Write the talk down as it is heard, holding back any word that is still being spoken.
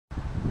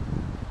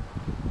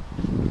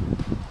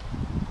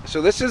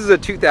So this is the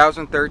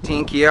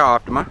 2013 Kia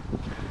Optima.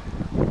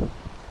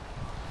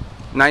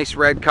 Nice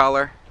red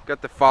color.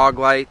 Got the fog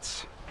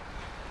lights.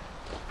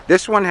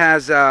 This one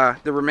has the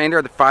remainder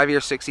of the 5-year,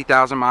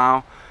 60,000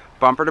 mile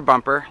bumper to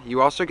bumper.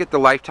 You also get the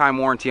lifetime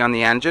warranty on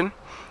the engine.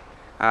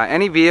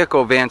 Any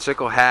vehicle Van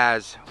Sickle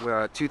has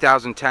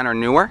 2010 or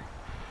newer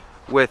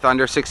with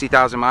under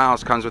 60,000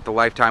 miles comes with the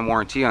lifetime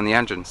warranty on the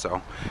engine.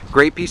 So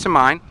great peace of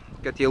mind.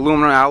 Got the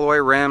aluminum alloy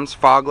rims,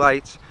 fog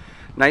lights,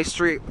 nice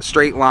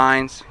straight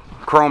lines,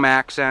 chrome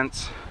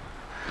accents.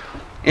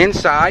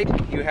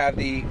 Inside you have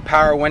the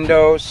power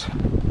windows,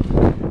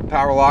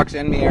 power locks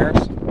and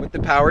mirrors with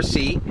the power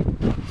seat.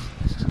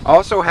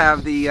 Also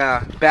have the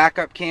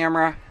backup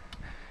camera,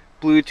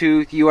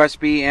 Bluetooth,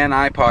 USB and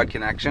iPod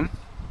connection.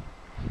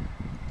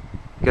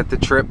 Got the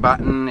trip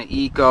button,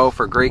 eco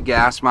for great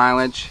gas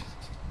mileage,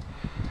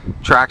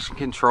 traction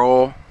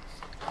control,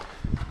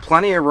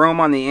 plenty of room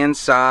on the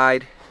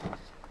inside.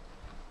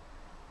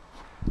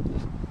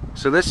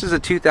 So this is a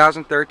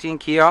 2013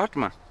 Kia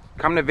Optima.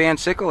 Come to Van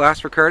Sickle,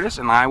 ask for Curtis,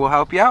 and I will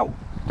help you out.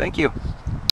 Thank you.